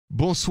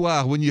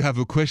Bonsoir. When you have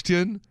a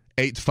question,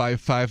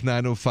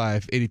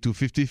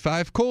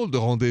 855-905-8255. Call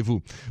the rendezvous.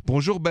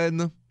 Bonjour,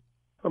 Ben.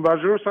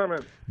 Bonjour,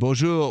 Simon.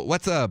 Bonjour.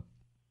 What's up?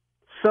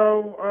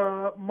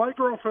 So, my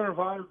girlfriend and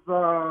I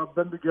have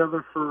been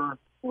together for a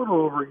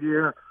little over a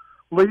year.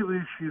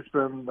 Lately, she's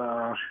been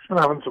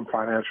having some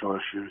financial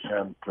issues,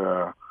 and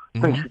I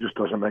think she just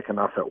doesn't make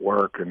enough at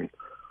work, and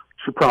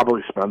she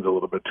probably spends a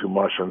little bit too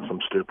much on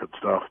some stupid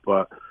stuff.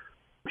 But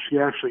she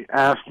actually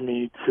asked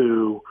me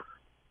to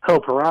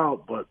help her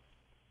out, but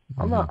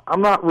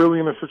I'm not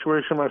really in a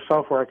situation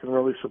myself where I can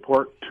really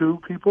support two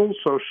people.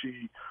 So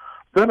she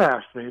then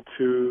asked me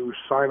to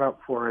sign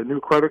up for a new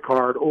credit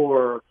card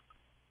or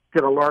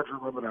get a larger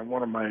limit on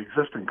one of my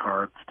existing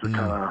cards to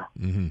kind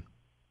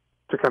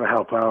of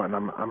help out. And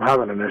I'm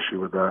having an issue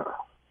with that.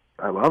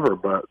 I love her,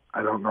 but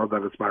I don't know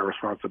that it's my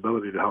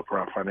responsibility to help her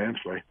out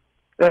financially,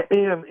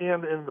 and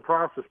in the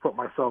process put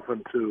myself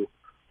into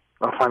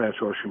a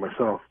financial issue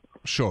myself.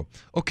 Sure.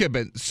 Okay,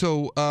 Ben.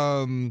 So,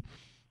 to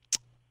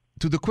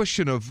the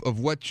question of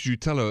what you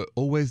tell her,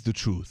 always the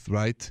truth,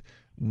 right?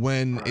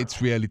 When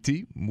it's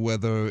reality,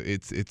 whether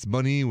it's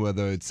money,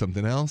 whether it's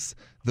something else,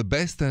 the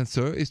best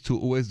answer is to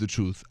always the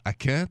truth. I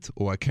can't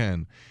or I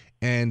can.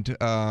 And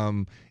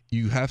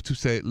you have to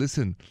say,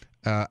 listen,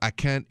 I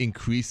can't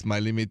increase my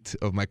limit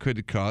of my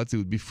credit cards. It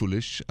would be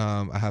foolish.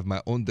 I have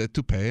my own debt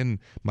to pay and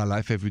my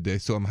life every day.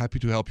 So I'm happy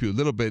to help you a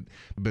little bit.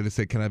 But I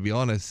say, can I be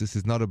honest? This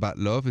is not about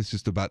love. It's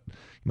just about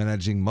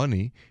managing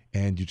money.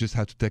 And you just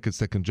have to take a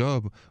second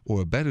job or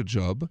a better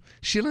job.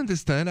 She'll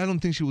understand. I don't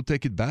think she will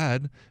take it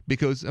bad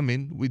because, I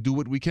mean, we do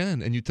what we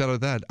can. And you tell her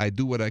that. I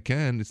do what I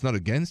can. It's not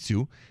against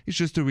you. It's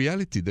just a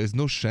reality. There's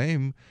no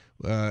shame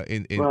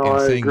in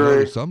saying no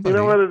to somebody. You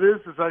know what it is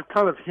I've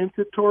kind of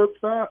hinted towards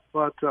that,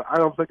 but I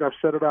don't think I've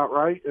said it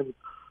outright. And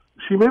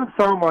she made it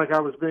sound like I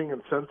was being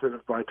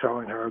insensitive by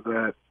telling her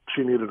that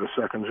she needed a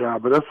second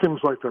job. But that seems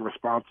like the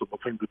responsible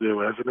thing to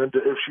do. If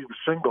she was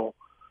single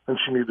and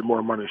she needed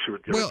more money, she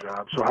would get a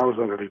job. So how is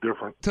that any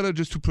different? Tell her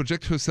just to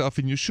project herself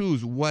in your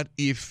shoes. What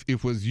if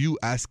it was you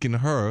asking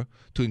her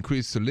to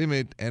increase the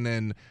limit, and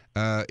then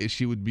if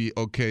she would be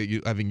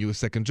okay having you a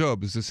second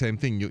job? It's the same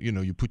thing.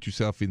 You put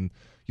yourself in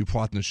your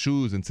partner's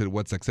shoes and say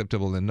what's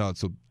acceptable and not.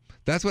 So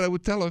that's what I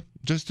would tell her.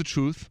 Just the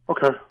truth.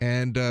 Okay.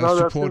 And no,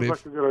 supportive. That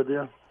seems like a good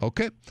idea.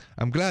 Okay.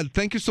 I'm glad.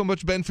 Thank you so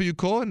much, Ben, for your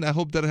call, and I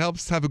hope that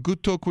helps. Have a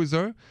good talk with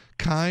her.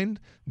 Kind,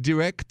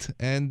 direct,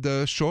 and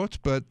short,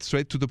 but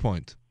straight to the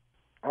point.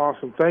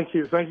 Awesome. Thank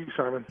you. Thank you,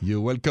 Simon. You're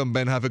welcome,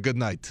 Ben. Have a good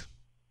night.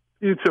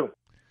 You too.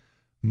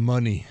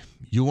 Money.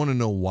 You want to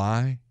know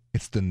why?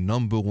 It's the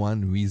number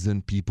one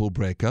reason people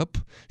break up?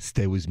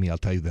 Stay with me. I'll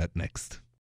tell you that next.